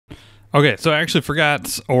Okay, so I actually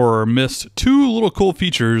forgot or missed two little cool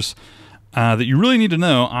features that you really need to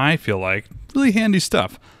know, I feel like. Really handy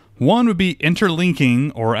stuff. One would be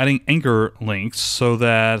interlinking or adding anchor links so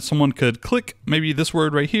that someone could click maybe this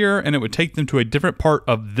word right here and it would take them to a different part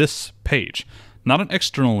of this page. Not an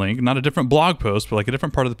external link, not a different blog post, but like a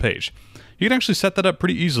different part of the page. You can actually set that up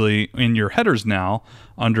pretty easily in your headers now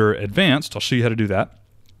under Advanced. I'll show you how to do that.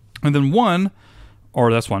 And then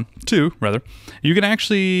two rather, you can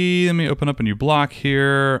actually, let me open up a new block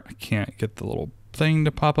here. I can't get the little thing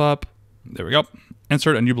to pop up. There we go.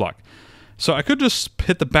 Insert a new block. So I could just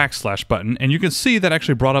hit the backslash button and you can see that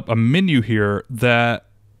actually brought up a menu here that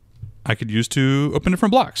I could use to open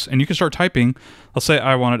different blocks. And you can start typing. Let's say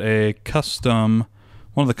I wanted a custom,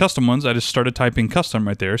 one of the custom ones. I just started typing custom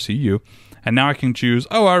right there, CU. And now I can choose,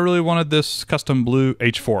 oh, I really wanted this custom blue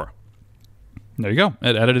H4. There you go.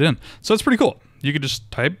 It added it in. So it's pretty cool. You could just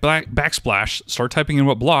type backsplash, start typing in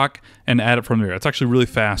what block, and add it from there. It's actually really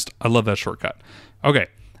fast. I love that shortcut. Okay,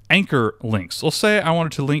 anchor links. Let's say I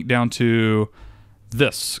wanted to link down to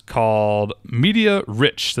this called Media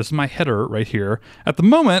Rich. This is my header right here. At the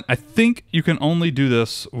moment, I think you can only do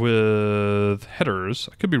this with headers.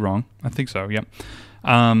 I could be wrong. I think so, yeah.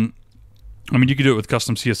 I mean, you could do it with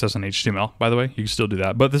custom CSS and HTML, by the way. You can still do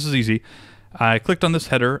that, but this is easy. I clicked on this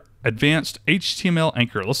header, Advanced HTML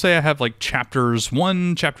Anchor. Let's say I have like chapters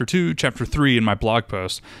 1, chapter 2, chapter 3 in my blog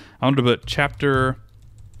post. I want to put chapter,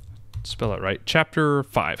 spell it right, chapter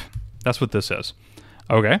 5. That's what this is.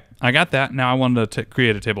 Okay, I got that. Now I wanted to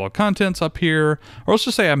create a table of contents up here, or let's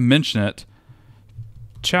just say I mention it.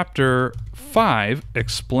 Chapter 5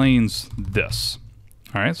 explains this.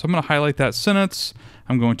 All right, so I'm going to highlight that sentence.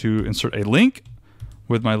 I'm going to insert a link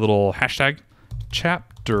with my little hashtag,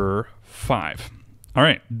 chapter 5. All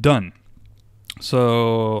right, done.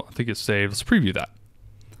 So I think it's saved. Let's preview that.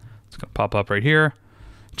 It's going to pop up right here.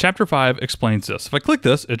 Chapter 5 explains this. If I click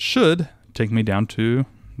this, it should take me down to,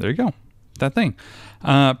 there you go, that thing.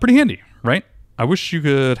 Pretty handy, right? I wish you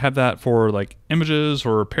could have that for like images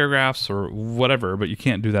or paragraphs or whatever, but you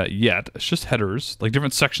can't do that yet. It's just headers, like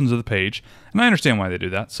different sections of the page. And I understand why they do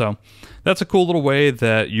that. So that's a cool little way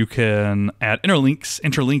that you can add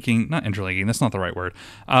interlinking, that's not the right word.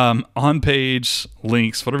 On-page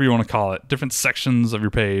links, whatever you want to call it, different sections of your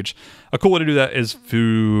page. A cool way to do that is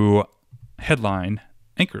through headline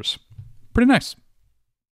anchors. Pretty nice.